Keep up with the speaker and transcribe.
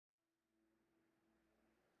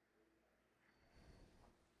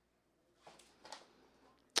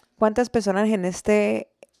¿Cuántas personas en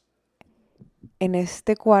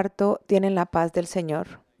este cuarto tienen la paz del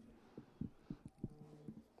Señor?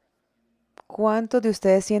 ¿Cuántos de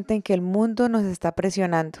ustedes sienten que el mundo nos está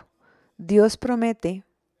presionando? Dios promete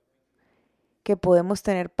que podemos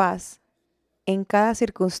tener paz en cada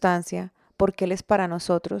circunstancia porque Él es para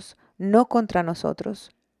nosotros, no contra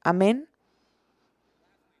nosotros. Amén.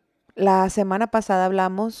 La semana pasada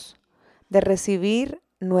hablamos de recibir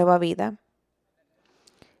nueva vida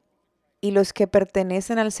y los que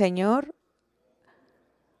pertenecen al Señor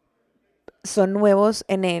son nuevos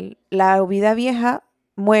en Él. La vida vieja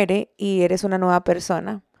muere y eres una nueva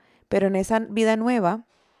persona, pero en esa vida nueva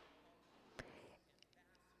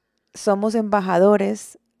somos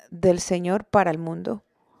embajadores del Señor para el mundo.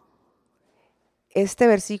 Este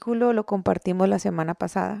versículo lo compartimos la semana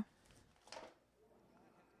pasada.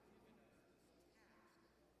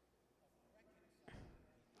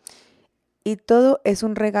 Y todo es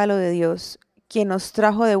un regalo de Dios, quien nos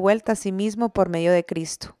trajo de vuelta a sí mismo por medio de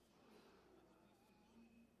Cristo.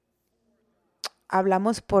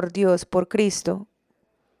 Hablamos por Dios, por Cristo,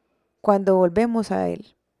 cuando volvemos a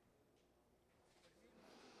Él.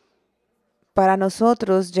 Para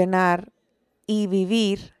nosotros llenar y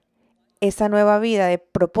vivir esa nueva vida de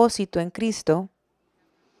propósito en Cristo,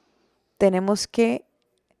 tenemos que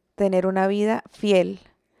tener una vida fiel,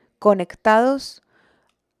 conectados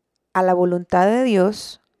a la voluntad de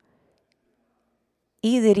Dios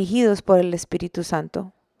y dirigidos por el Espíritu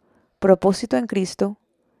Santo. Propósito en Cristo,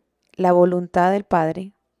 la voluntad del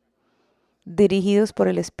Padre, dirigidos por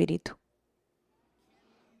el Espíritu.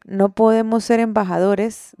 No podemos ser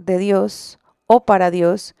embajadores de Dios o para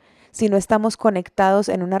Dios si no estamos conectados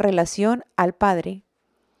en una relación al Padre.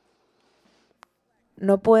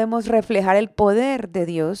 No podemos reflejar el poder de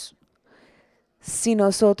Dios si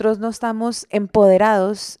nosotros no estamos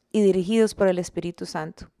empoderados y dirigidos por el Espíritu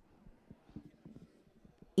Santo.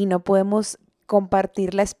 Y no podemos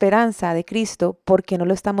compartir la esperanza de Cristo porque no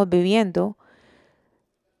lo estamos viviendo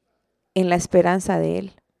en la esperanza de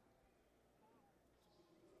Él.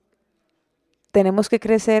 Tenemos que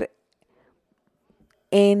crecer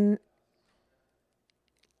en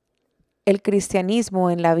el cristianismo,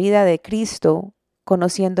 en la vida de Cristo,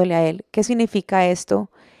 conociéndole a Él. ¿Qué significa esto?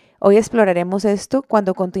 Hoy exploraremos esto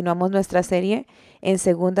cuando continuamos nuestra serie en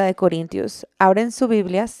 2 Corintios. Abren sus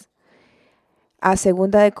Biblias a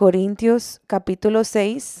 2 Corintios capítulo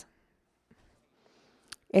 6.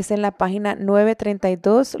 Es en la página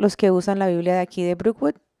 932, los que usan la Biblia de aquí de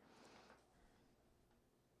Brookwood.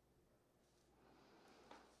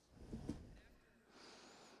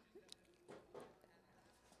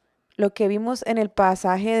 Lo que vimos en el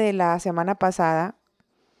pasaje de la semana pasada,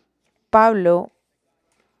 Pablo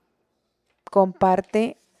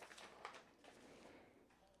comparte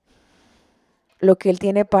lo que Él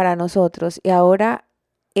tiene para nosotros y ahora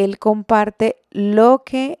Él comparte lo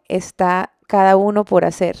que está cada uno por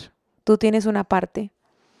hacer. Tú tienes una parte.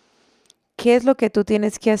 ¿Qué es lo que tú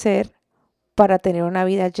tienes que hacer para tener una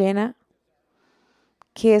vida llena?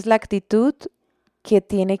 ¿Qué es la actitud que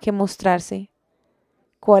tiene que mostrarse?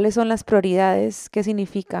 ¿Cuáles son las prioridades? ¿Qué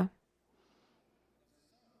significa?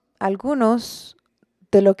 Algunos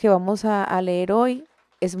de lo que vamos a leer hoy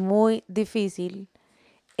es muy difícil,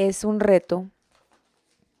 es un reto.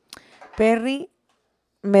 Perry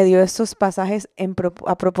me dio estos pasajes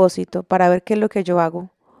a propósito para ver qué es lo que yo hago.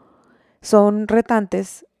 Son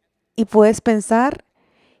retantes y puedes pensar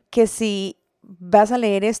que si vas a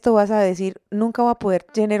leer esto vas a decir, nunca voy a poder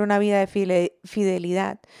tener una vida de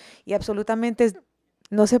fidelidad. Y absolutamente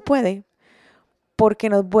no se puede, porque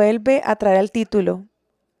nos vuelve a traer el título,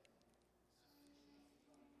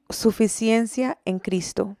 suficiencia en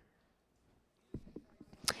Cristo.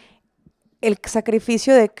 El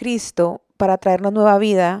sacrificio de Cristo para traernos nueva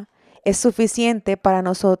vida es suficiente para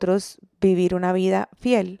nosotros vivir una vida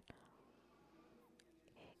fiel.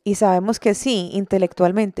 Y sabemos que sí,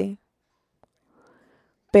 intelectualmente,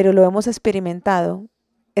 pero lo hemos experimentado.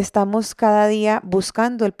 Estamos cada día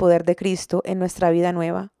buscando el poder de Cristo en nuestra vida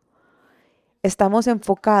nueva. Estamos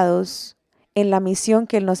enfocados en la misión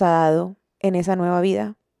que Él nos ha dado en esa nueva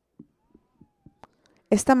vida.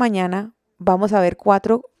 Esta mañana vamos a ver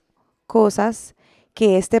 4 cosas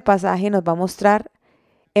que este pasaje nos va a mostrar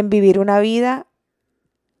en vivir una vida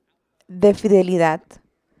de fidelidad.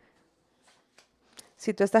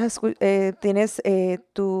 Si tú tienes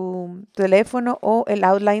tu teléfono o el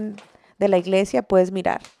outline de la iglesia, puedes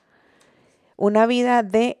mirar. Una vida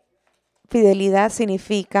de fidelidad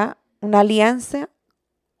significa una alianza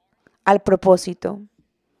al propósito.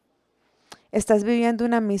 Estás viviendo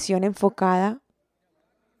una misión enfocada.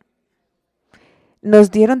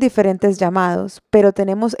 Nos dieron diferentes llamados, pero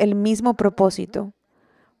tenemos el mismo propósito: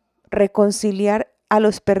 reconciliar a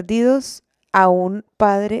los perdidos a un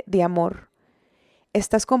Padre de amor.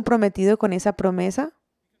 ¿Estás comprometido con esa promesa?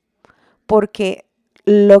 Porque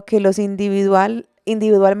lo que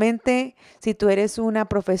individualmente, si tú eres una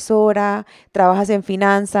profesora, trabajas en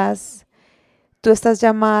finanzas, tú estás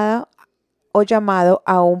llamada o llamado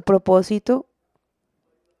a un propósito.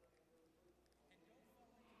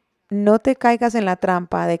 No te caigas en la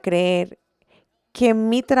trampa de creer que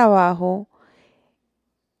mi trabajo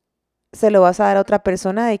se lo vas a dar a otra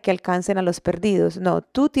persona de que alcancen a los perdidos. No,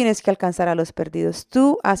 tú tienes que alcanzar a los perdidos.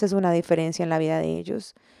 Tú haces una diferencia en la vida de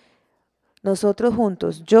ellos. Nosotros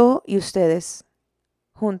juntos, yo y ustedes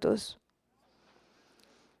juntos.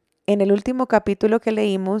 En el último capítulo que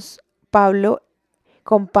leímos, Pablo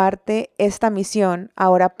comparte esta misión.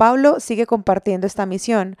 Ahora Pablo sigue compartiendo esta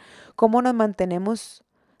misión. ¿Cómo nos mantenemos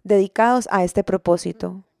dedicados a este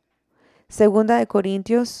propósito? Segunda de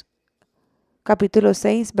Corintios, capítulo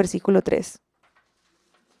 6, versículo 3.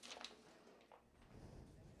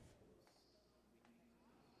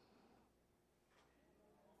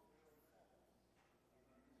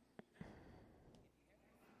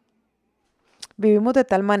 Vivimos de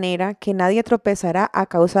tal manera que nadie tropezará a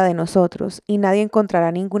causa de nosotros y nadie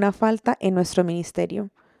encontrará ninguna falta en nuestro ministerio.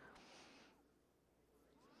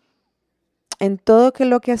 En todo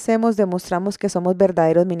lo que hacemos demostramos que somos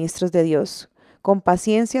verdaderos ministros de Dios, con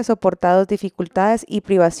paciencia soportados dificultades y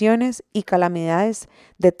privaciones y calamidades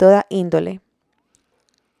de toda índole.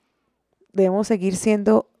 Debemos seguir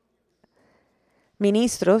siendo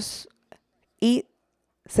ministros y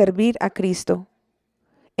servir a Cristo.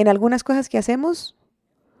 ¿En algunas cosas que hacemos?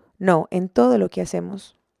 No, en todo lo que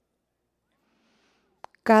hacemos.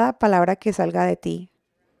 Cada palabra que salga de ti,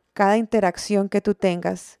 cada interacción que tú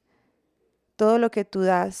tengas, todo lo que tú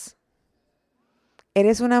das,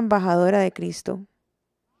 eres una embajadora de Cristo.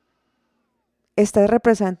 ¿Estás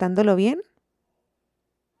representándolo bien?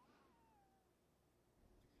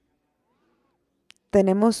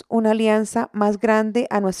 ¿Tenemos una alianza más grande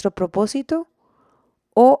a nuestro propósito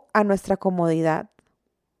o a nuestra comodidad?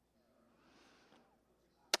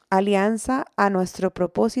 Alianza a nuestro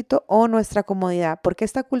propósito o nuestra comodidad, porque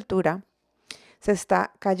esta cultura se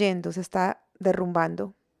está cayendo, se está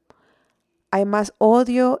derrumbando. Hay más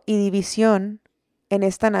odio y división en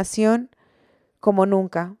esta nación como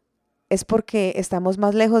nunca. Es porque estamos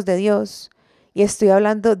más lejos de Dios, y estoy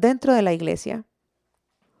hablando dentro de la iglesia.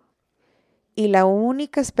 Y la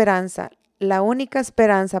única esperanza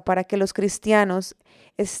para que los cristianos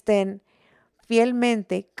estén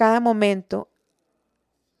fielmente cada momento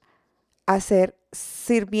a ser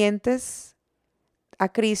sirvientes a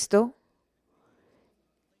Cristo.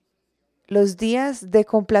 Los días de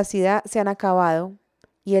complacidad se han acabado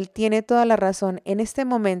y Él tiene toda la razón. En este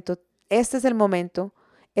momento, este es el momento,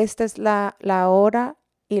 esta es la hora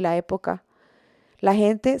y la época. La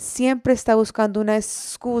gente siempre está buscando una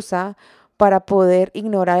excusa para poder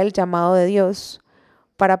ignorar el llamado de Dios,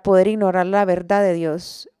 para poder ignorar la verdad de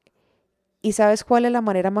Dios. ¿Y sabes cuál es la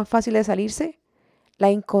manera más fácil de salirse? La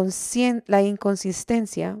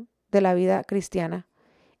inconsistencia de la vida cristiana.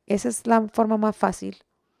 Esa es la forma más fácil.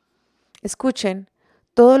 Escuchen,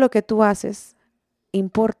 todo lo que tú haces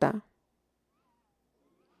importa.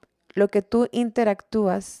 Lo que tú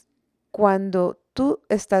interactúas cuando tú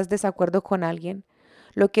estás desacuerdo con alguien,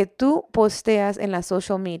 lo que tú posteas en la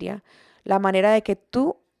social media, la manera de que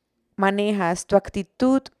tú manejas tu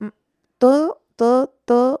actitud, todo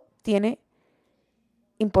tiene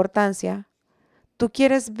importancia. ¿Tú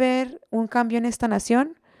quieres ver un cambio en esta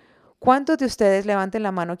nación? ¿Cuántos de ustedes, levanten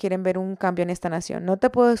la mano, quieren ver un cambio en esta nación? No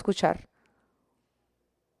te puedo escuchar.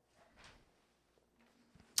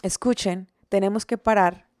 Escuchen, tenemos que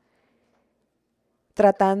parar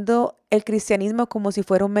tratando el cristianismo como si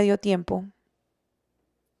fuera un medio tiempo.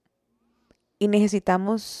 Y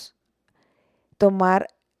necesitamos tomar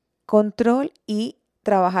control y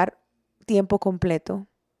trabajar tiempo completo.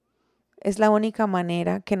 Es la única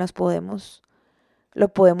manera que lo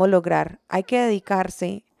podemos lograr. Hay que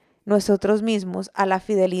dedicarse nosotros mismos a la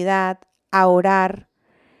fidelidad, a orar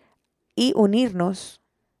y unirnos.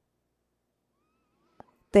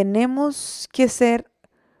 Tenemos que ser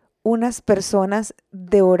unas personas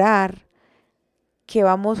de orar, que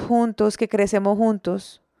vamos juntos, que crecemos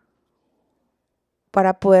juntos,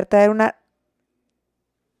 para poder traer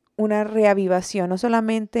una reavivación, no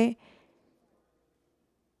solamente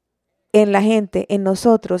en la gente, en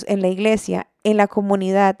nosotros, en la iglesia, en la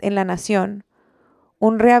comunidad, en la nación,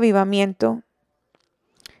 un reavivamiento.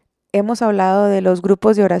 Hemos hablado de los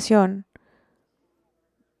grupos de oración.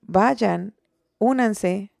 Vayan,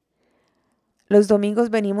 únanse. Los domingos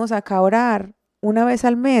venimos acá a orar una vez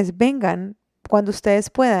al mes. Vengan cuando ustedes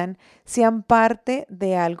puedan. Sean parte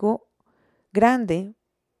de algo grande.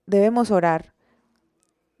 Debemos orar.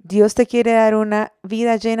 Dios te quiere dar una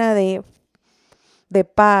vida llena de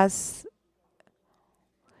paz.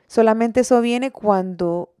 Solamente eso viene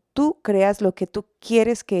cuando tú creas lo que tú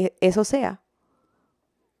quieres que eso sea.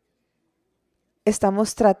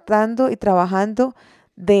 Estamos tratando y trabajando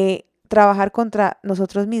de trabajar contra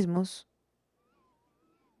nosotros mismos.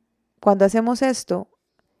 Cuando hacemos esto,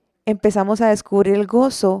 empezamos a descubrir el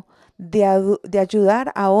gozo de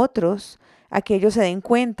ayudar a otros a que ellos se den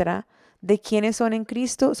cuenta de quiénes son en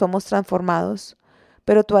Cristo, somos transformados.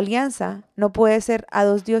 Pero tu alianza no puede ser a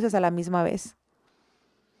dos dioses a la misma vez.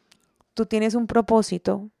 Tú tienes un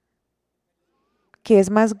propósito que es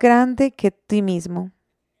más grande que ti mismo.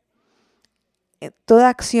 Toda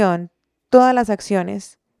acción, todas las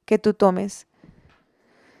acciones que tú tomes,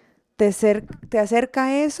 te acerca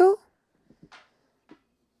a eso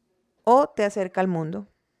o te acerca al mundo.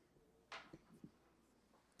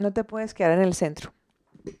 No te puedes quedar en el centro.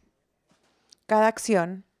 Cada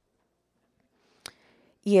acción.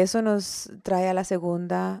 Y eso nos trae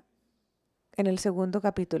a en el segundo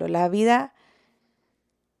capítulo. La vida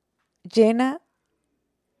llena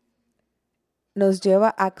nos lleva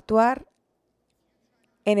a actuar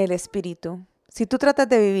en el Espíritu. Si tú tratas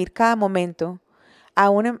de vivir cada momento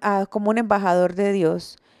como un embajador de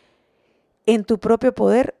Dios, en tu propio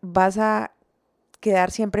poder vas a quedar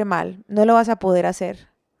siempre mal. No lo vas a poder hacer.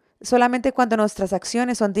 Solamente cuando nuestras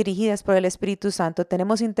acciones son dirigidas por el Espíritu Santo,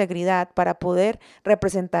 tenemos integridad para poder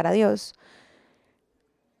representar a Dios.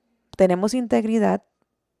 Tenemos integridad.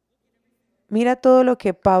 Mira todo lo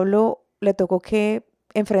que Pablo le tocó que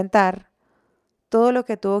enfrentar, todo lo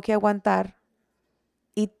que tuvo que aguantar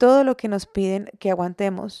y todo lo que nos piden que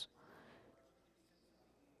aguantemos.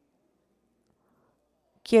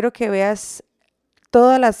 Quiero que veas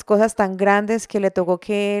todas las cosas tan grandes que le tocó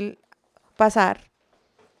que él pasar.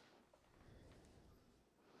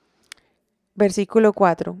 Versículo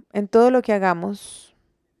 4. En todo lo que hagamos,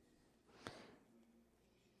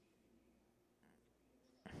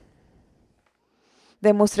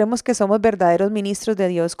 demostremos que somos verdaderos ministros de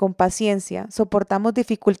Dios con paciencia, soportamos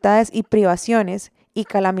dificultades y privaciones y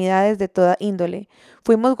calamidades de toda índole.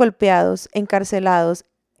 Fuimos golpeados, encarcelados,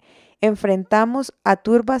 enfrentamos a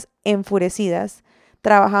turbas enfurecidas,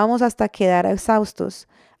 trabajamos hasta quedar exhaustos,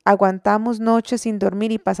 aguantamos noches sin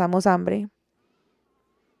dormir y pasamos hambre.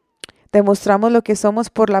 Demostramos lo que somos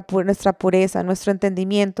por nuestra pureza, nuestro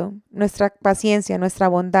entendimiento, nuestra paciencia, nuestra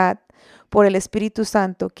bondad, por el Espíritu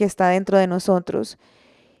Santo que está dentro de nosotros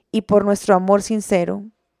y por nuestro amor sincero.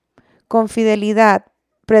 Con fidelidad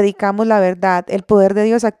predicamos la verdad, el poder de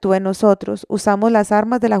Dios actúa en nosotros, usamos las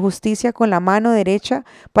armas de la justicia con la mano derecha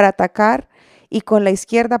para atacar y con la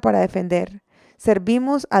izquierda para defender.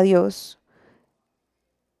 Servimos a Dios.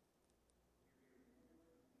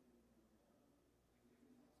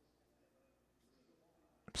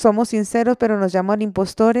 Somos sinceros, pero nos llaman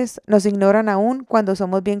impostores, nos ignoran aún cuando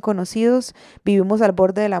somos bien conocidos, vivimos al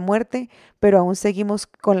borde de la muerte, pero aún seguimos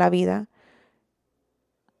con la vida.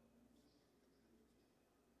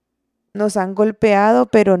 Nos han golpeado,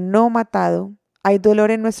 pero no matado. Hay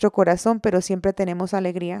dolor en nuestro corazón, pero siempre tenemos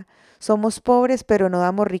alegría. Somos pobres, pero no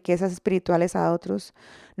damos riquezas espirituales a otros.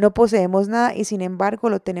 No poseemos nada y sin embargo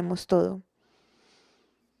lo tenemos todo.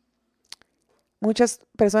 Muchas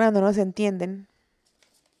personas no nos entienden.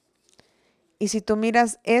 Y si tú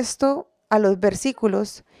miras esto a los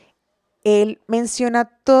versículos, él menciona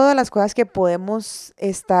todas las cosas que podemos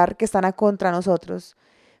estar, que están a contra nosotros.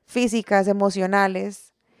 Físicas,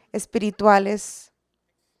 emocionales, espirituales,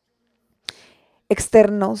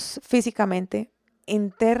 externos físicamente,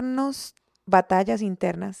 internos, batallas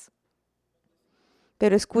internas.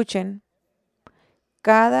 Pero escuchen,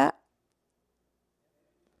 cada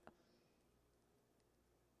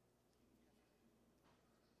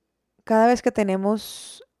vez que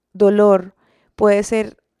tenemos dolor puede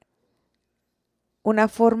ser una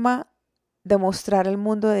forma de mostrar al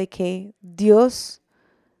mundo de que Dios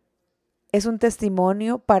es un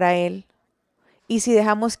testimonio para Él. Y si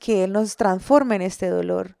dejamos que Él nos transforme en este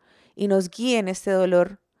dolor y nos guíe en este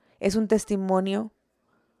dolor, es un testimonio.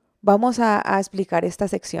 Vamos a explicar esta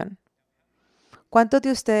sección. ¿Cuántos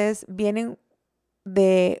de ustedes vienen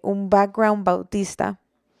de un background bautista?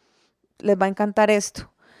 Les va a encantar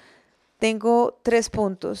esto. Tengo 3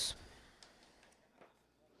 puntos.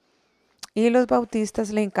 Y los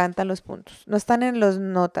bautistas le encantan los puntos. No están en las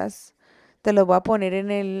notas. Te los voy a poner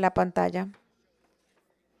en la pantalla.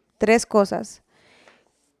 3 cosas.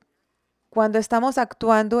 Cuando estamos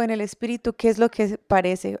actuando en el Espíritu, ¿qué es lo que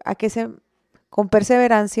parece? ¿A qué se con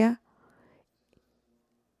perseverancia,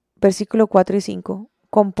 versículo 4 y 5,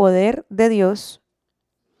 con poder de Dios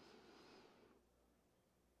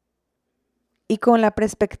y con la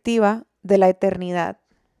perspectiva de la eternidad.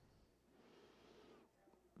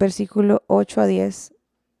 Versículo 8 a 10,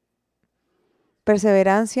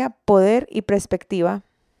 perseverancia, poder y perspectiva.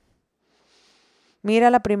 Mira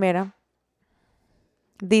la primera.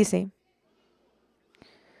 Dice,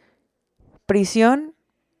 prisión,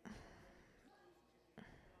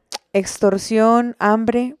 extorsión,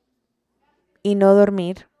 hambre y no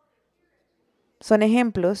dormir son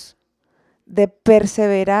ejemplos de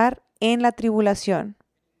perseverar en la tribulación.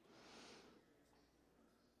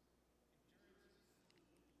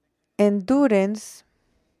 Endurance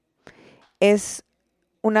es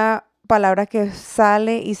una palabra que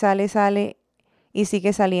sale y sale y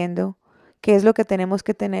sigue saliendo, que es lo que tenemos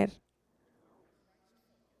que tener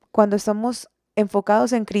cuando estamos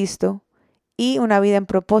enfocados en Cristo y una vida en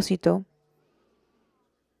propósito.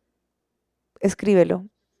 Escríbelo.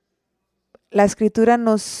 La escritura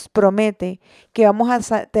nos promete que vamos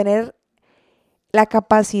a tener la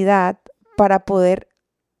capacidad para poder,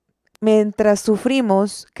 mientras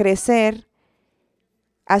sufrimos, crecer,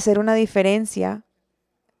 hacer una diferencia.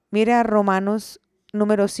 Mira Romanos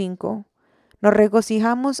número 5. Nos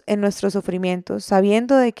regocijamos en nuestros sufrimientos,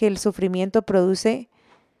 sabiendo de que el sufrimiento produce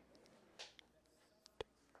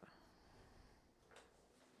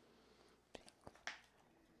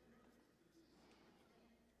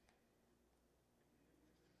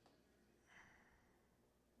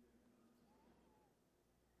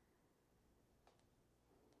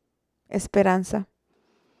esperanza.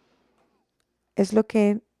 Es lo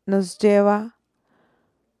que nos lleva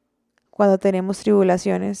cuando tenemos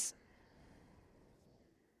tribulaciones.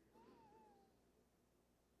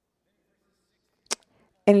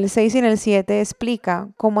 En el 6 y en el 7 explica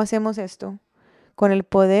cómo hacemos esto con el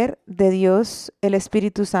poder de Dios, el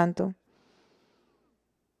Espíritu Santo.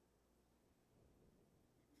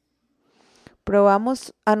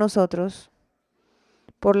 Probamos a nosotros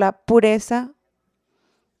por la pureza,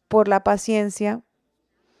 por la paciencia,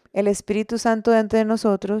 el Espíritu Santo dentro de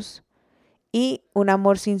nosotros y un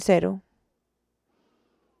amor sincero.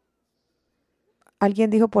 Alguien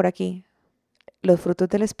dijo por aquí, los frutos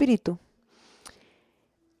del Espíritu.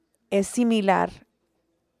 Es similar.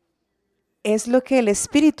 Es lo que el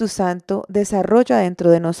Espíritu Santo desarrolla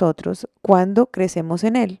dentro de nosotros cuando crecemos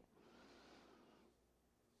en Él.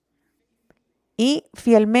 Y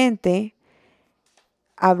fielmente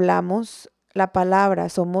hablamos la palabra,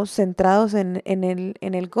 somos centrados en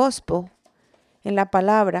el gospel, en la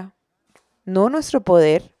palabra, no nuestro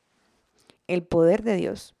poder, el poder de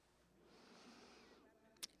Dios.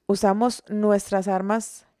 Usamos nuestras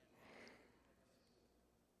armas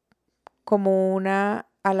como una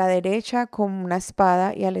a la derecha con una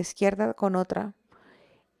espada y a la izquierda con otra.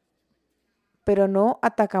 Pero no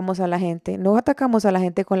atacamos a la gente, no atacamos a la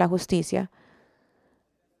gente con la justicia.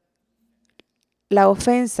 La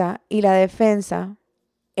ofensa y la defensa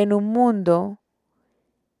en un mundo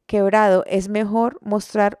quebrado es mejor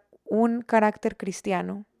mostrar un carácter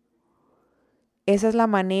cristiano. Esa es la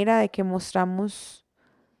manera de que mostramos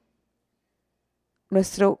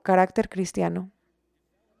nuestro carácter cristiano.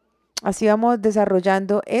 Así vamos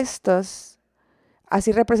desarrollando estos,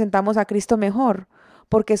 así representamos a Cristo mejor,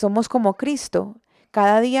 porque somos como Cristo.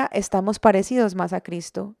 Cada día estamos parecidos más a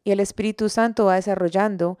Cristo y el Espíritu Santo va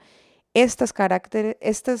desarrollando estos caracteres,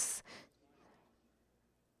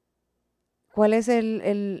 ¿cuál es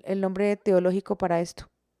el nombre teológico para esto?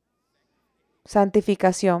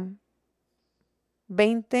 Santificación.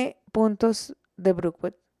 20 puntos de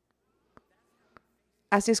Brookwood.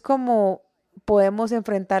 Así es como podemos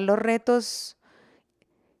enfrentar los retos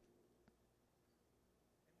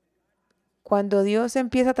cuando Dios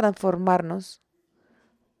empieza a transformarnos.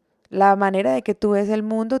 La manera de que tú ves el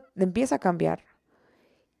mundo empieza a cambiar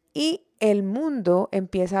y el mundo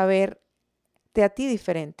empieza a verte a ti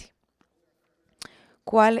diferente.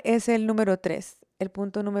 ¿Cuál es el número 3? El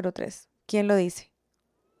punto número 3. ¿Quién lo dice?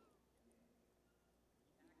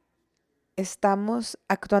 Estamos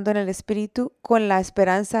actuando en el Espíritu con la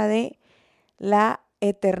esperanza de la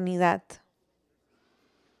eternidad.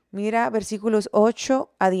 Mira versículos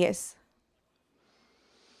 8 a 10.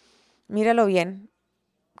 Míralo bien.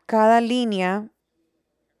 Cada línea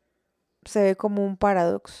se ve como un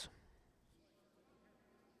paradoxo.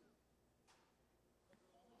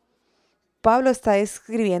 Pablo está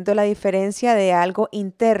describiendo la diferencia de algo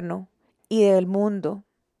interno y del mundo.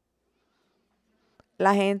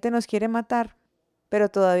 La gente nos quiere matar, pero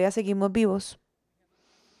todavía seguimos vivos.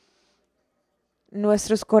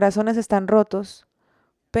 Nuestros corazones están rotos,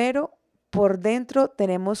 pero por dentro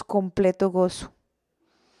tenemos completo gozo.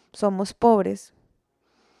 Somos pobres,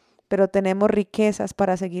 pero tenemos riquezas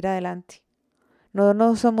para seguir adelante.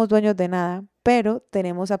 No somos dueños de nada, pero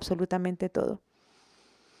tenemos absolutamente todo.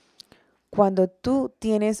 Cuando tú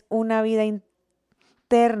tienes una vida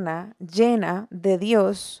interna llena de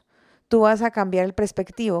Dios, tú vas a cambiar el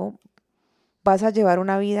perspectivo, vas a llevar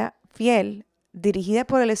una vida fiel, dirigida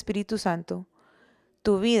por el Espíritu Santo.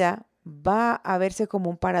 Tu vida va a verse como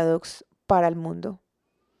un paradoxo para el mundo.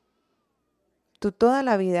 Tú toda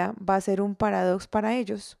la vida va a ser un paradoxo para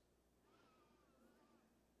ellos.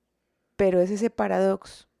 Pero es ese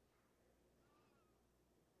paradoxo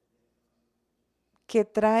que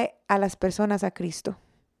trae a las personas a Cristo.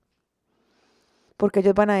 Porque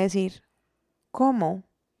ellos van a decir, ¿cómo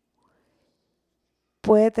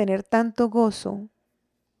puede tener tanto gozo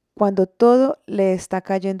cuando todo le está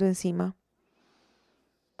cayendo encima?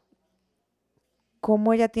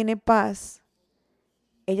 ¿Cómo ella tiene paz?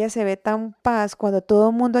 Ella se ve tan paz cuando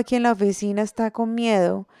todo el mundo aquí en la oficina está con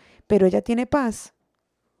miedo, pero ella tiene paz.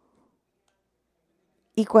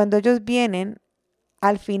 Y cuando ellos vienen,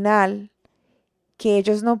 al final, que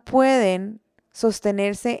ellos no pueden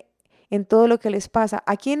sostenerse en todo lo que les pasa.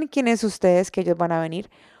 ¿A quiénes ustedes que ellos van a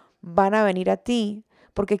venir? Van a venir a ti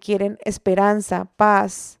porque quieren esperanza,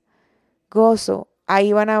 paz, gozo.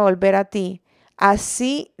 Ahí van a volver a ti.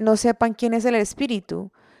 Así no sepan quién es el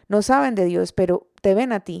Espíritu, no saben de Dios, pero te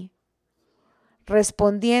ven a ti,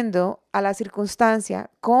 respondiendo a la circunstancia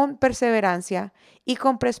con perseverancia y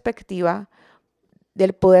con perspectiva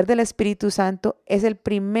del poder del Espíritu Santo. Es el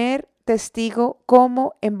primer testigo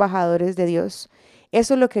como embajadores de Dios.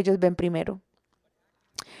 Eso es lo que ellos ven primero.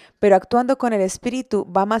 Pero actuando con el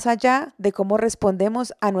Espíritu va más allá de cómo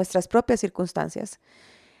respondemos a nuestras propias circunstancias.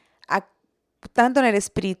 Actuando en el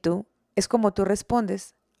Espíritu es como tú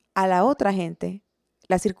respondes a la otra gente,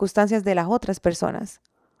 las circunstancias de las otras personas.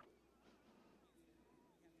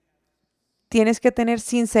 Tienes que tener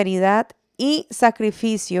sinceridad y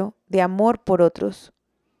sacrificio de amor por otros.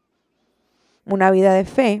 Una vida de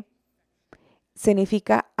fe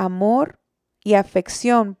significa amor y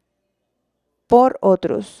afección por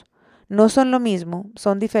otros. No son lo mismo,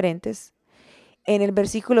 son diferentes. En el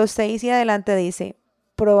versículo 6 y adelante dice,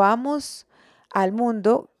 probamos al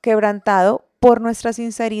mundo quebrantado por nuestra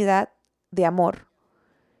sinceridad de amor.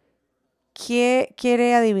 ¿Quién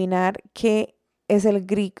quiere adivinar qué es el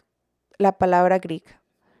griego, la palabra griega?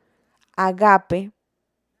 Agape.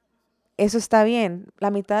 Eso está bien. La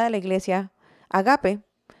mitad de la iglesia, agape.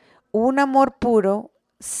 Un amor puro,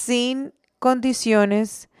 sin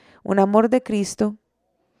condiciones, un amor de Cristo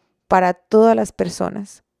para todas las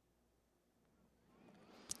personas.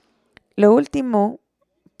 Lo último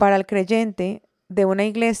para el creyente de una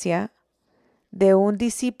iglesia, de un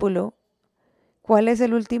discípulo, ¿cuál es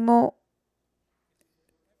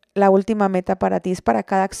la última meta para ti? Es para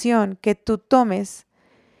cada acción que tú tomes,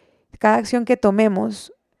 cada acción que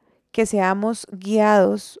tomemos, que seamos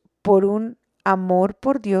guiados por un amor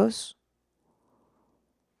por Dios,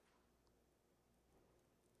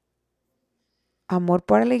 amor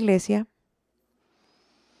para la iglesia,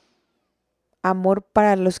 amor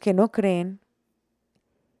para los que no creen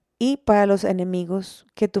y para los enemigos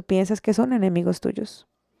que tú piensas que son enemigos tuyos.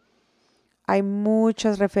 Hay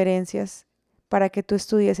muchas referencias para que tú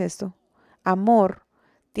estudies esto. Amor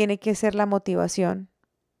tiene que ser la motivación.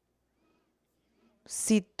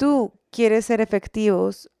 Si tú quieres ser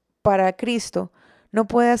efectivos para Cristo, no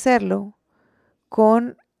puedes hacerlo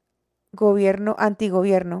con gobierno,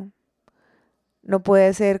 antigobierno. No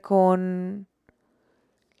puede ser con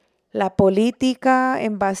la política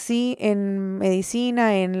en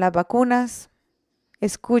medicina, en las vacunas.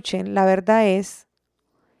 Escuchen, la verdad es,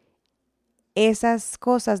 esas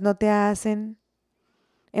cosas no te hacen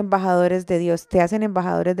embajadores de Dios, te hacen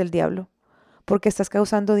embajadores del diablo, porque estás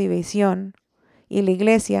causando división. Y la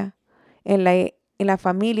iglesia, en la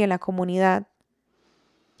familia, en la comunidad,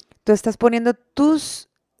 tú estás poniendo tus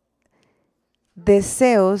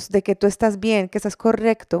deseos de que tú estás bien, que estás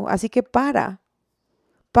correcto. Así que para.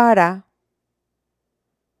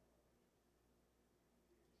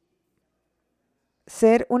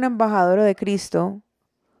 Ser un embajador de Cristo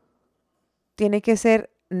tiene que ser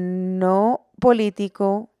no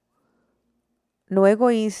político, no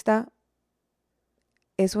egoísta,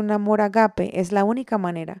 es un amor agape, es la única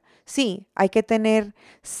manera. Sí, hay que tener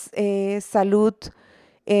salud,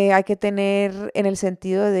 hay que tener en el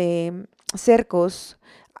sentido de cercos,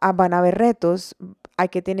 van a haber retos, hay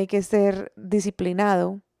que tener que ser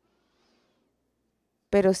disciplinado,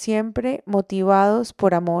 pero siempre motivados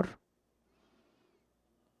por amor,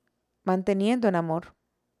 manteniendo en amor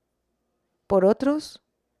por otros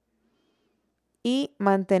y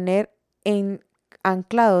mantener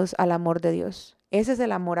anclados al amor de Dios. Ese es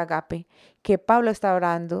el amor agape que Pablo está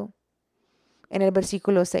hablando en el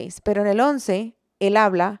versículo 6. Pero en el 11, él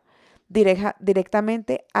habla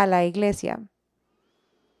directamente a la iglesia.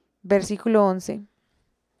 Versículo 11.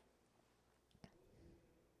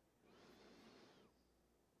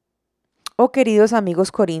 Oh queridos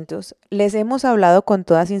amigos corintios, les hemos hablado con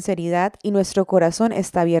toda sinceridad y nuestro corazón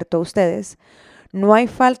está abierto a ustedes. No hay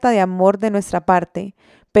falta de amor de nuestra parte,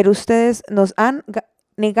 pero ustedes nos han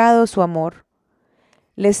negado su amor.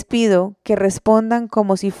 Les pido que respondan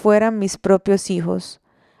como si fueran mis propios hijos.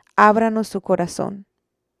 Ábranos su corazón.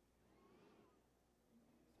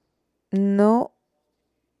 No,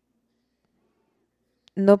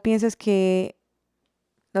 no pienses que,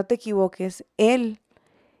 no te equivoques. Él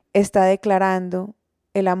está declarando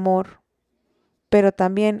el amor, pero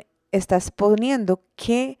también estás poniendo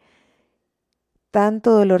qué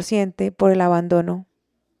tanto dolor siente por el abandono.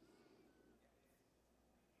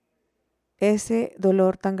 Ese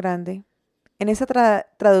dolor tan grande. En esa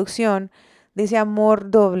traducción dice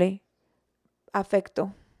amor doble,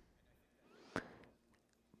 afecto,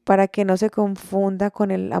 para que no se confunda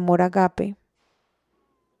con el amor agape.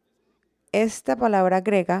 Esta palabra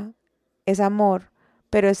griega es amor,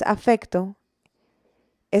 pero es afecto,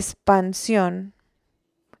 expansión,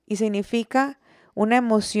 y significa una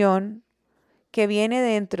emoción que viene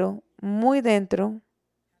dentro, muy dentro,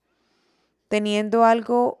 teniendo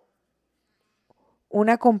algo,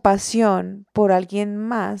 una compasión por alguien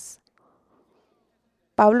más.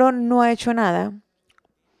 Pablo no ha hecho nada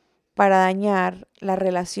para dañar la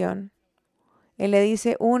relación. Él le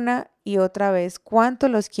dice una y otra vez cuánto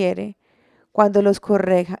los quiere cuando los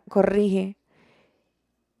corrige.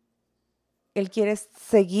 Él quiere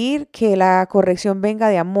seguir que la corrección venga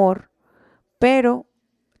de amor, pero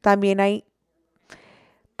también hay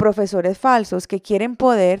profesores falsos que quieren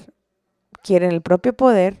poder, quieren el propio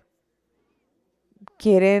poder,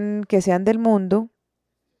 quieren que sean del mundo,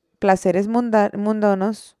 placeres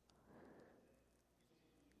mundanos,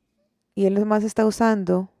 y él más está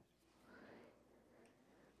usando,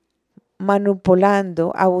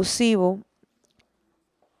 manipulando, abusivo.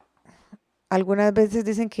 Algunas veces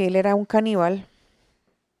dicen que él era un caníbal.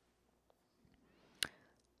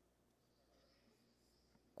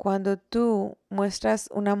 Cuando tú muestras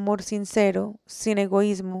un amor sincero, sin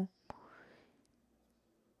egoísmo,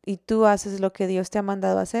 y tú haces lo que Dios te ha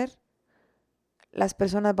mandado hacer, las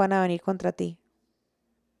personas van a venir contra ti.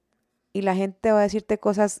 Y la gente va a decirte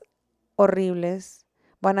cosas horribles,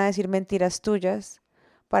 van a decir mentiras tuyas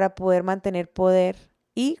para poder mantener poder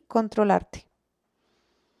y controlarte.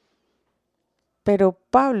 Pero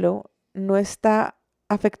Pablo no está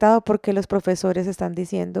afectado porque los profesores están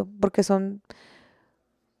diciendo, porque son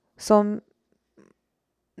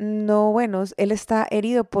no buenos. Él está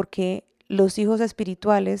herido porque los hijos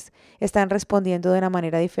espirituales están respondiendo de una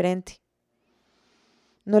manera diferente.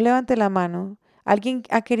 No levante la mano. Alguien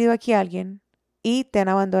ha querido aquí a alguien y te han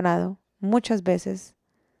abandonado muchas veces.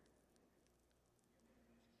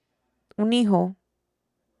 Un hijo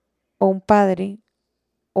o un padre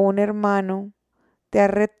o un hermano te ha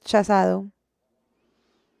rechazado.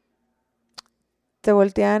 Te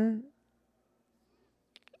voltean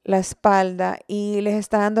la espalda y les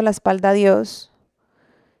está dando la espalda a Dios.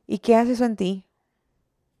 ¿Y qué hace eso en ti?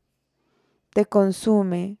 Te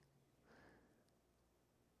consume.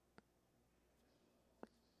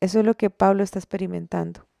 Eso es lo que Pablo está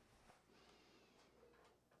experimentando.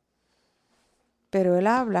 Pero él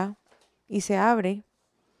habla y se abre.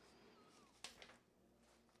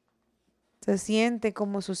 Se siente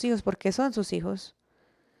como sus hijos porque son sus hijos.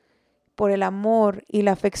 Por el amor y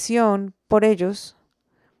la afección por ellos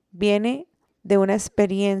viene de una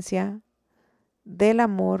experiencia del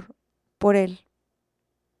amor por él.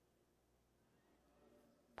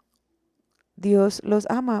 Dios los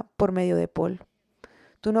ama por medio de Paul.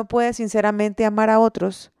 Tú no puedes sinceramente amar a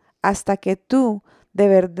otros hasta que tú de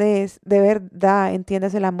verdad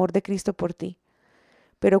entiendas el amor de Cristo por ti.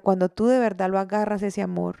 Pero cuando tú de verdad lo agarras ese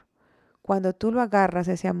amor, cuando tú lo agarras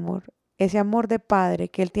ese amor de Padre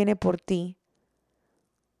que Él tiene por ti,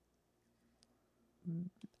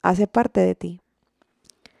 hace parte de ti.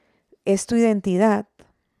 Es tu identidad.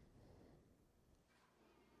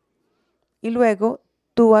 Y luego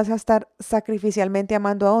tú vas a estar sacrificialmente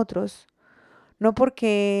amando a otros. No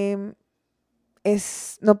porque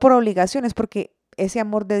no por obligación, es porque ese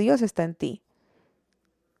amor de Dios está en ti.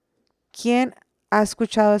 ¿Quién ha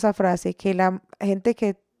escuchado esa frase? Que la gente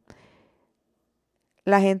que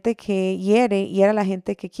hiere a la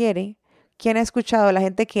gente que quiere. ¿Quién ha escuchado? La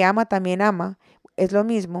gente que ama también ama. Es lo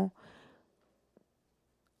mismo.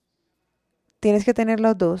 tienes que tener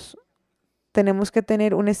los dos. Tenemos que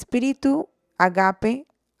tener un espíritu agape,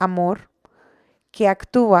 amor, que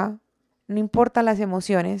actúa, no importa las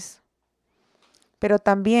emociones, pero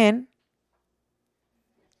también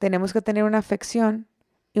tenemos que tener una afección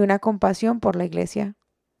y una compasión por la iglesia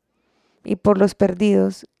y por los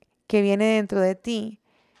perdidos que viene dentro de ti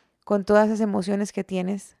con todas esas emociones que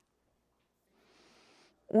tienes.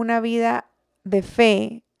 Una vida de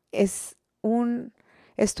fe es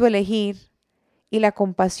tu elegir, y la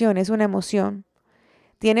compasión es una emoción.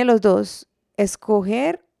 Tiene los dos,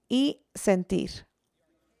 escoger y sentir.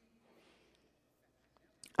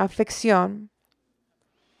 Afección.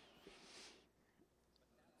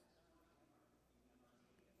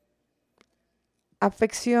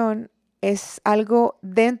 Afección es algo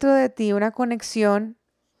dentro de ti, una conexión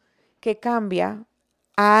que cambia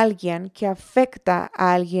a alguien, que afecta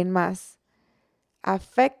a alguien más.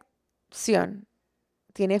 Afección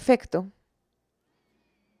tiene efecto.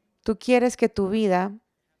 Tú quieres que tu vida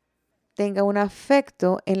tenga un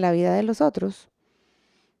afecto en la vida de los otros.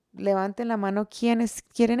 Levanten la mano quienes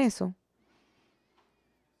quieren eso.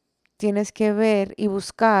 Tienes que ver y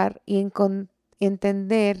buscar y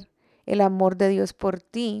entender el amor de Dios por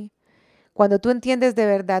ti. Cuando tú entiendes de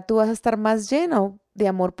verdad, tú vas a estar más lleno de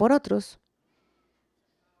amor por otros.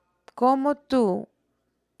 ¿Cómo tú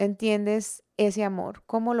entiendes ese amor?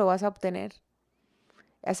 ¿Cómo lo vas a obtener?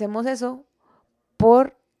 Hacemos eso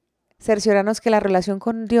por cerciorarnos que la relación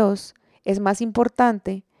con Dios es más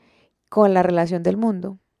importante con la relación del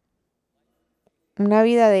mundo. Una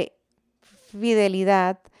vida de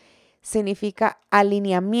fidelidad significa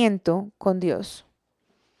alineamiento con Dios.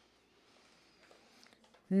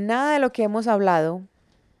 Nada de lo que hemos hablado,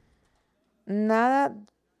 nada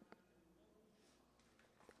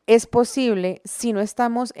es posible si no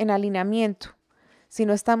estamos en alineamiento, si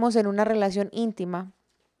no estamos en una relación íntima,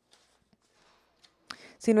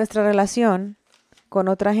 si nuestra relación con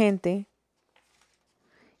otra gente,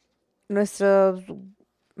 nuestras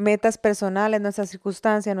metas personales, nuestras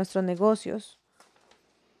circunstancias, nuestros negocios,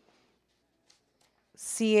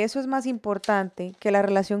 si eso es más importante que la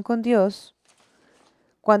relación con Dios,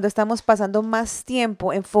 cuando estamos pasando más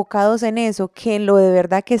tiempo enfocados en eso que en lo de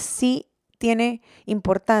verdad que sí tiene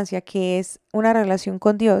importancia, que es una relación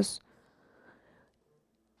con Dios,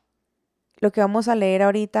 lo que vamos a leer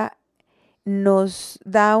ahorita nos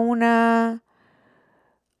da una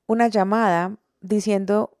llamada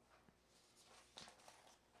diciendo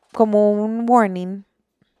como un warning.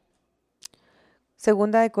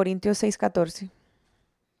 Segunda de Corintios 6:14.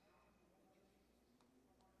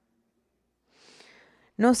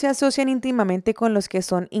 No se asocian íntimamente con los que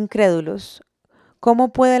son incrédulos.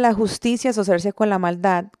 ¿Cómo puede la justicia asociarse con la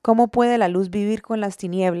maldad? ¿Cómo puede la luz vivir con las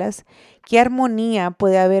tinieblas? ¿Qué armonía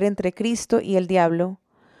puede haber entre Cristo y el diablo?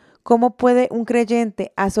 ¿Cómo puede un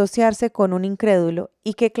creyente asociarse con un incrédulo?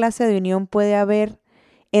 ¿Y qué clase de unión puede haber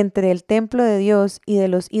entre el templo de Dios y de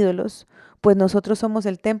los ídolos? Pues nosotros somos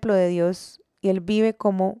el templo de Dios y Él vive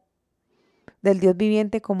como del Dios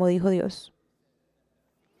viviente, como dijo Dios.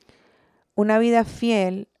 Una vida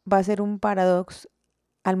fiel va a ser un paradoxo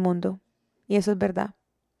al mundo, y eso es verdad.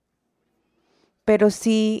 Pero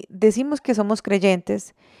si decimos que somos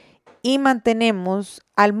creyentes y mantenemos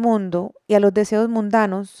al mundo y a los deseos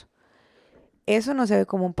mundanos, eso no se ve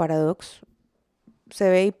como un paradoxo, se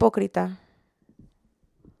ve hipócrita.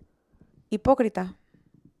 Hipócrita.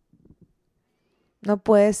 No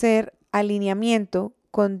puede ser alineamiento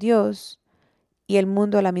con Dios y el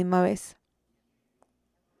mundo a la misma vez.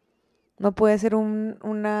 No puede ser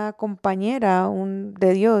una compañera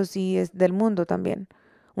de Dios y es del mundo también.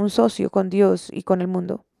 Un socio con Dios y con el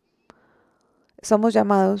mundo. Somos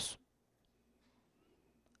llamados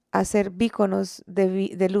a ser beaconos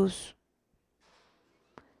de luz.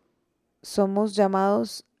 Somos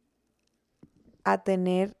llamados a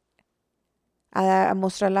a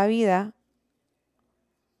mostrar la vida.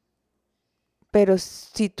 Pero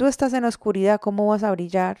si tú estás en la oscuridad, ¿cómo vas a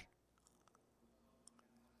brillar?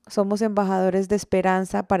 Somos embajadores de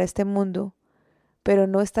esperanza para este mundo, pero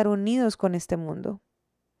no estar unidos con este mundo.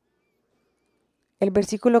 El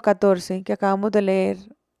versículo 14 que acabamos de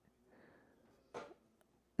leer: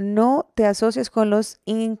 no te asocies con los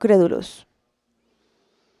incrédulos.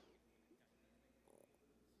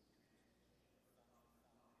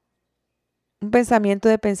 Un pensamiento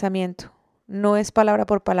de pensamiento, no es palabra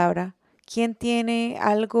por palabra. ¿Quién tiene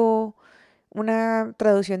algo, una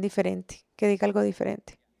traducción diferente, que diga algo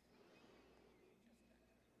diferente?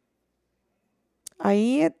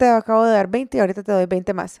 Ahí te acabo de dar 20 y ahorita te doy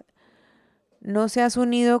 20 más. No seas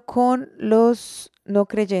unido con los no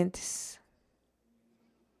creyentes.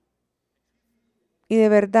 Y de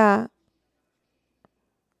verdad,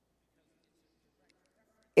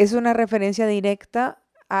 es una referencia directa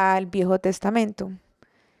al Viejo Testamento.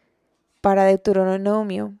 Para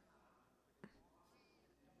Deuteronomio,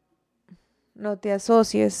 no te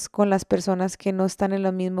asocies con las personas que no están en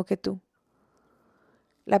lo mismo que tú.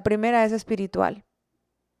 La primera es espiritual.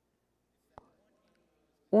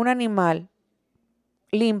 Un animal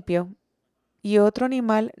limpio y otro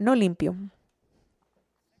animal no limpio.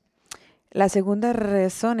 La segunda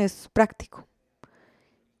razón es práctico,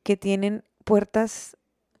 que tienen puertas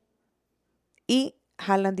y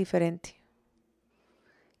jalan diferente.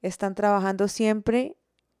 Están trabajando siempre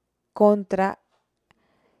contra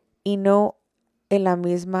y no en la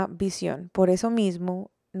misma visión. Por eso mismo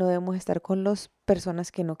no debemos estar con las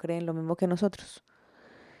personas que no creen lo mismo que nosotros.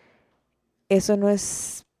 Eso no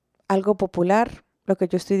es algo popular, lo que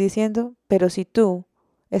yo estoy diciendo, pero si tú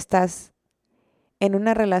estás en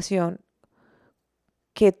una relación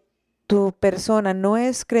que tu persona no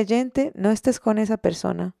es creyente, no estés con esa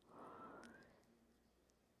persona.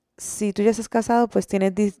 Si tú ya estás casado, pues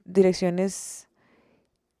tienes direcciones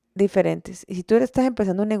diferentes. Y si tú estás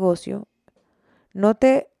empezando un negocio, no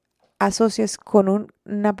te asocies con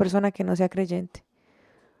una persona que no sea creyente.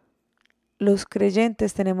 Los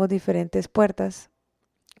creyentes tenemos diferentes puertas,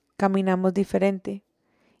 caminamos diferente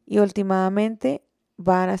y últimamente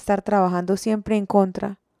van a estar trabajando siempre en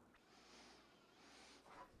contra.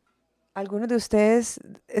 Algunos de ustedes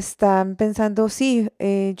están pensando, sí,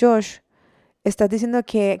 Josh, estás diciendo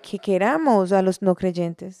que queramos a los no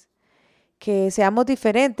creyentes, que seamos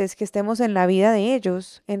diferentes, que estemos en la vida de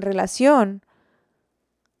ellos, en relación.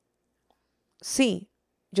 Sí,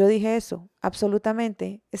 yo dije eso,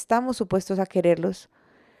 absolutamente. Estamos supuestos a quererlos.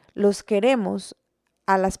 Los queremos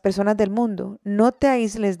a las personas del mundo. No te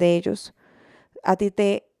aísles de ellos. A ti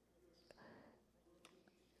te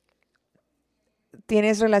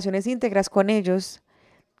tienes relaciones íntegras con ellos,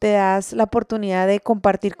 te das la oportunidad de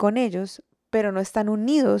compartir con ellos, pero no están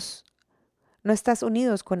unidos, no estás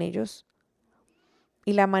unidos con ellos.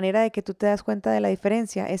 Y la manera de que tú te das cuenta de la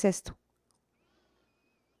diferencia es esto.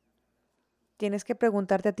 Tienes que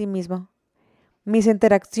preguntarte a ti mismo, mis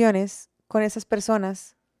interacciones con esas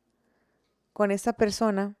personas, con esta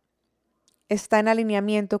persona, ¿está en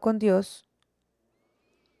alineamiento con Dios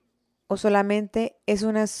o solamente es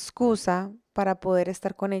una excusa para poder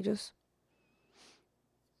estar con ellos?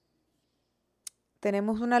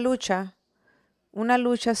 Tenemos una lucha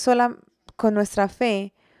sola con nuestra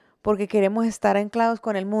fe porque queremos estar anclados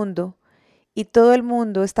con el mundo y todo el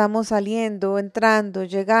mundo estamos saliendo, entrando,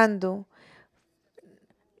 llegando.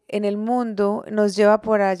 En el mundo nos lleva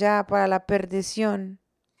por allá para la perdición.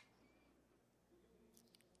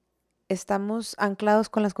 Estamos anclados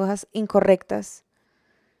con las cosas incorrectas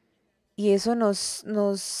y eso nos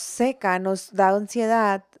seca, nos da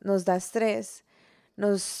ansiedad, nos da estrés,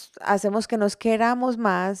 nos hacemos que nos queramos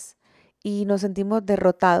más y nos sentimos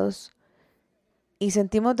derrotados. Y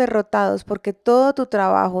sentimos derrotados porque todo tu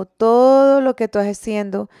trabajo, todo lo que tú estás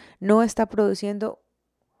haciendo no está produciendo,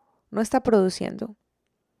 no está produciendo.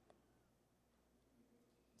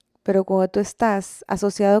 Pero cuando tú estás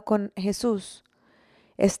asociado con Jesús,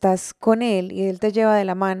 estás con Él y Él te lleva de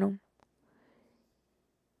la mano,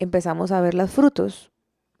 empezamos a ver los frutos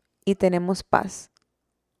y tenemos paz.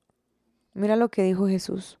 Mira lo que dijo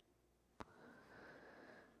Jesús.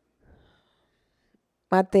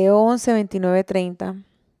 Mateo 11, 29, 30.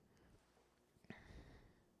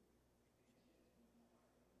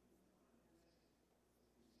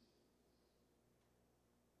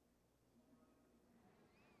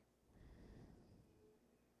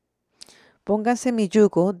 Pónganse mi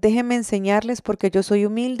yugo, déjenme enseñarles porque yo soy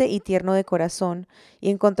humilde y tierno de corazón, y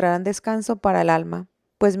encontrarán descanso para el alma,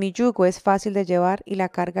 pues mi yugo es fácil de llevar y la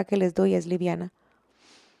carga que les doy es liviana.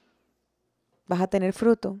 Vas a tener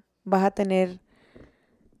fruto, vas a tener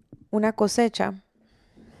una cosecha.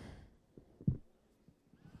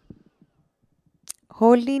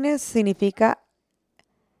 Holiness significa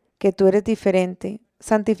que tú eres diferente.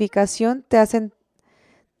 Santificación te hace.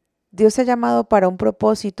 Dios te ha llamado para un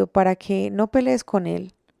propósito, para que no pelees con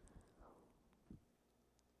Él.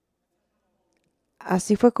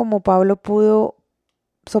 Así fue como Pablo pudo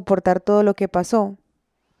soportar todo lo que pasó.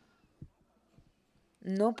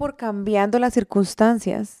 No por cambiando las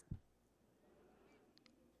circunstancias,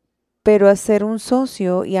 pero a ser un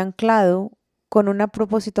socio y anclado con un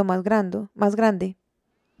propósito más grande.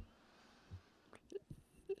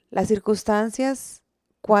 Las circunstancias,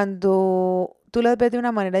 cuando tú las ves de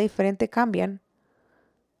una manera diferente, cambian.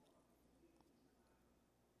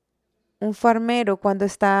 Un farmero cuando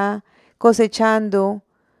está cosechando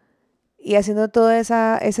y haciendo todo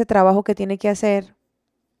ese trabajo que tiene que hacer,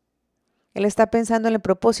 Él está pensando en el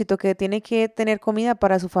propósito que tiene que tener comida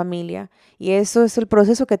para su familia. Y eso es el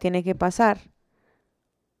proceso que tiene que pasar.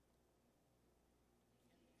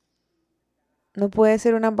 No puede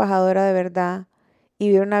ser una embajadora de verdad y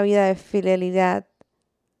vivir una vida de fidelidad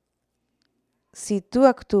si tú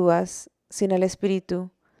actúas sin el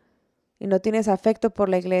Espíritu y no tienes afecto por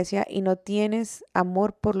la iglesia y no tienes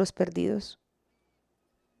amor por los perdidos.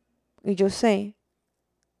 Y yo sé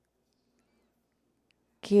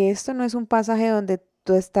que esto no es un pasaje donde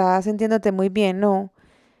tú estás sintiéndote muy bien, no.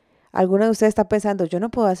 Alguno de ustedes está pensando, yo no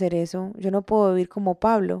puedo hacer eso, yo no puedo vivir como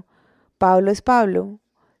Pablo. Pablo es Pablo.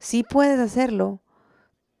 Sí puedes hacerlo.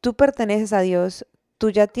 Tú perteneces a Dios, tú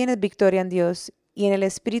ya tienes victoria en Dios y en el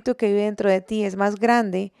Espíritu que vive dentro de ti es más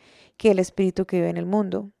grande que el Espíritu que vive en el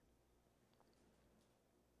mundo.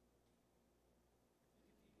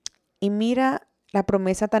 Y mira la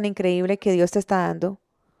promesa tan increíble que Dios te está dando.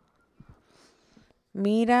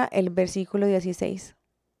 Mira el versículo 16.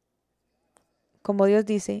 Como Dios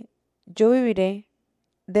dice, yo viviré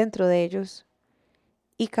dentro de ellos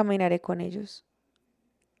y caminaré con ellos.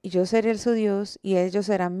 Y yo seré su Dios y ellos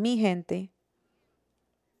serán mi gente.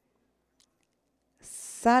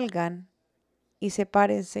 Salgan y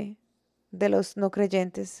sepárense de los no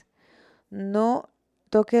creyentes. No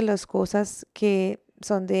toques las cosas que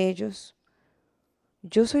son de ellos.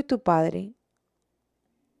 Yo soy tu padre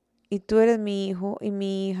y tú eres mi hijo y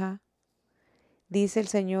mi hija, dice el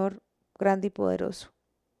Señor grande y poderoso.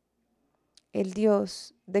 El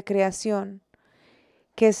Dios de creación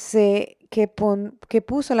que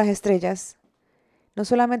puso las estrellas, no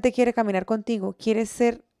solamente quiere caminar contigo, quiere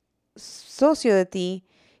ser socio de ti,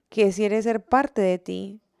 que quiere ser parte de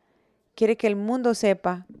ti, quiere que el mundo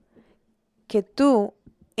sepa que tú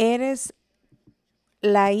eres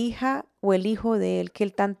la hija o el hijo de Él que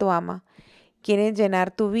Él tanto ama. Quiere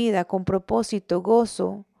llenar tu vida con propósito,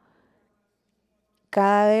 gozo,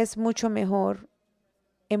 cada vez mucho mejor,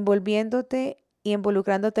 envolviéndote y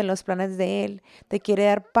involucrándote en los planes de Él. Te quiere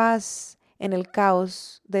dar paz en el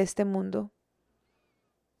caos de este mundo.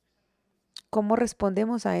 ¿Cómo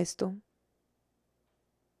respondemos a esto?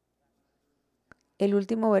 El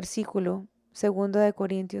último versículo, 2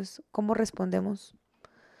 Corintios, ¿cómo respondemos?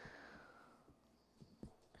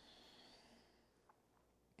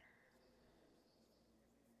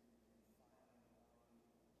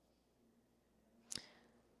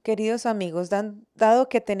 Queridos amigos, dado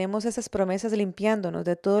que tenemos esas promesas limpiándonos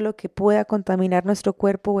de todo lo que pueda contaminar nuestro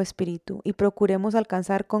cuerpo o espíritu y procuremos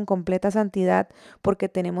alcanzar con completa santidad porque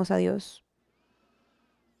tenemos a Dios.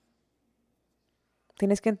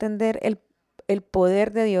 Tienes que entender el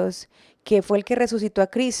poder de Dios, que fue el que resucitó a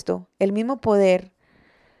Cristo, el mismo poder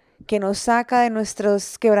que nos saca de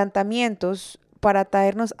nuestros quebrantamientos para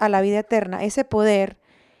traernos a la vida eterna. Ese poder,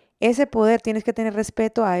 tienes que tener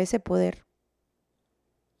respeto a ese poder.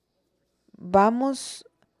 Vamos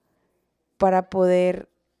para poder,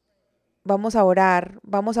 vamos a orar,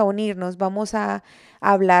 vamos a unirnos, vamos a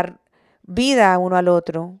hablar vida uno al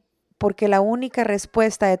otro, porque la única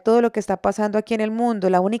respuesta de todo lo que está pasando aquí en el mundo,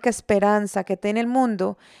 la única esperanza que tiene el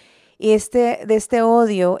mundo y de este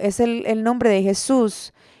odio es el nombre de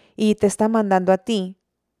Jesús y te está mandando a ti.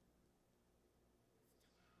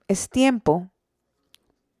 Es tiempo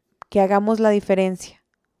que hagamos la diferencia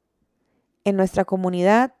en nuestra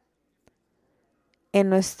comunidad, en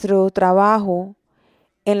nuestro trabajo,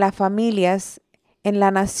 en las familias, en la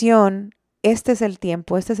nación. Este es el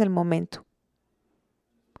tiempo, este es el momento.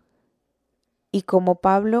 Y como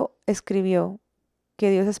Pablo escribió que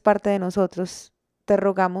Dios es parte de nosotros, te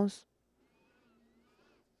rogamos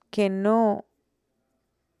que no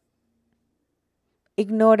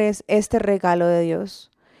ignores este regalo de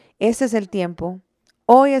Dios. Este es el tiempo.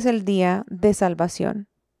 Hoy es el día de salvación.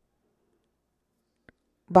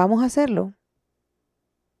 Vamos a hacerlo.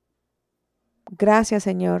 Gracias,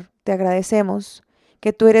 Señor. Te agradecemos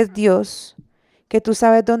que tú eres Dios, que tú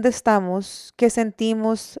sabes dónde estamos, qué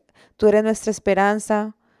sentimos. Tú eres nuestra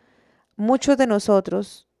esperanza. Muchos de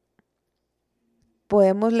nosotros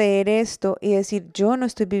podemos leer esto y decir, yo no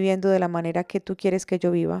estoy viviendo de la manera que tú quieres que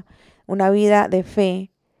yo viva, una vida de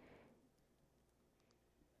fe,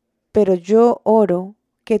 pero yo oro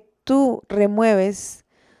que tú remueves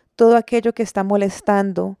todo aquello que está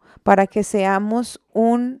molestando para que seamos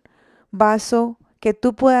un vaso que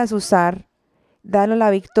tú puedas usar, darle la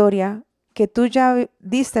victoria, que tú ya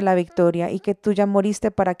diste la victoria y que tú ya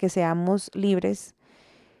moriste para que seamos libres.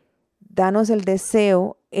 Danos el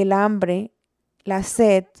deseo, el hambre, la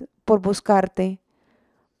sed por buscarte.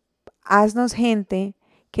 Haznos gente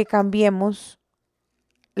que cambiemos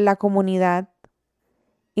la comunidad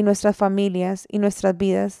y nuestras familias y nuestras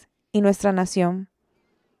vidas y nuestra nación.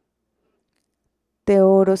 Te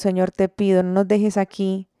oro, Señor, te pido, no nos dejes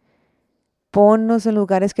aquí. Ponnos en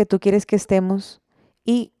lugares que tú quieres que estemos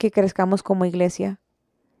y que crezcamos como iglesia.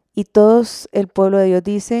 Y todos el pueblo de Dios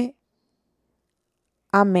dice,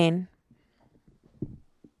 amén.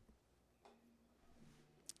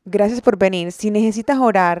 Gracias por venir. Si necesitas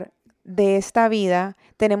orar de esta vida,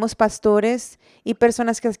 tenemos pastores y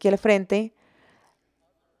personas que aquí al frente.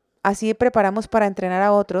 Así preparamos para entrenar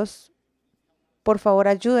a otros. Por favor,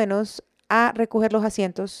 ayúdenos a recoger los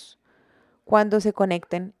asientos cuando se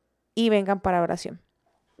conecten y vengan para oración.